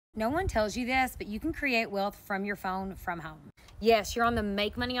No one tells you this, but you can create wealth from your phone from home. Yes, you're on the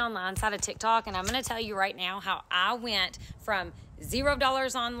Make Money Online side of TikTok, and I'm going to tell you right now how I went from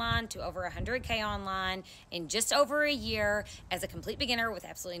 $0 online to over 100K online in just over a year as a complete beginner with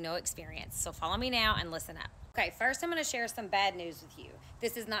absolutely no experience. So follow me now and listen up. Okay, first I'm going to share some bad news with you.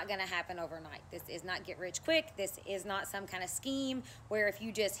 This is not going to happen overnight. This is not get rich quick. This is not some kind of scheme where if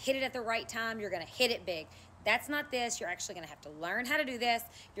you just hit it at the right time, you're going to hit it big. That's not this. You're actually going to have to learn how to do this.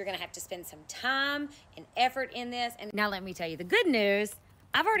 You're going to have to spend some time and effort in this. And now let me tell you the good news.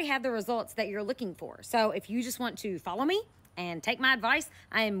 I've already had the results that you're looking for. So if you just want to follow me and take my advice,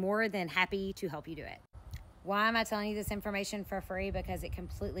 I am more than happy to help you do it. Why am I telling you this information for free? Because it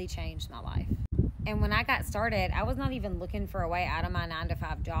completely changed my life. And when I got started, I was not even looking for a way out of my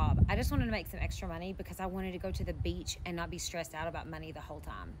 9-to-5 job. I just wanted to make some extra money because I wanted to go to the beach and not be stressed out about money the whole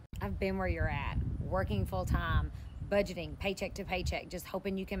time. I've been where you're at, working full time, budgeting, paycheck to paycheck, just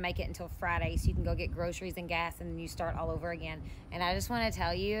hoping you can make it until Friday so you can go get groceries and gas and then you start all over again. And I just want to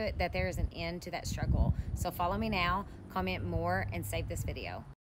tell you that there is an end to that struggle. So follow me now, comment more, and save this video.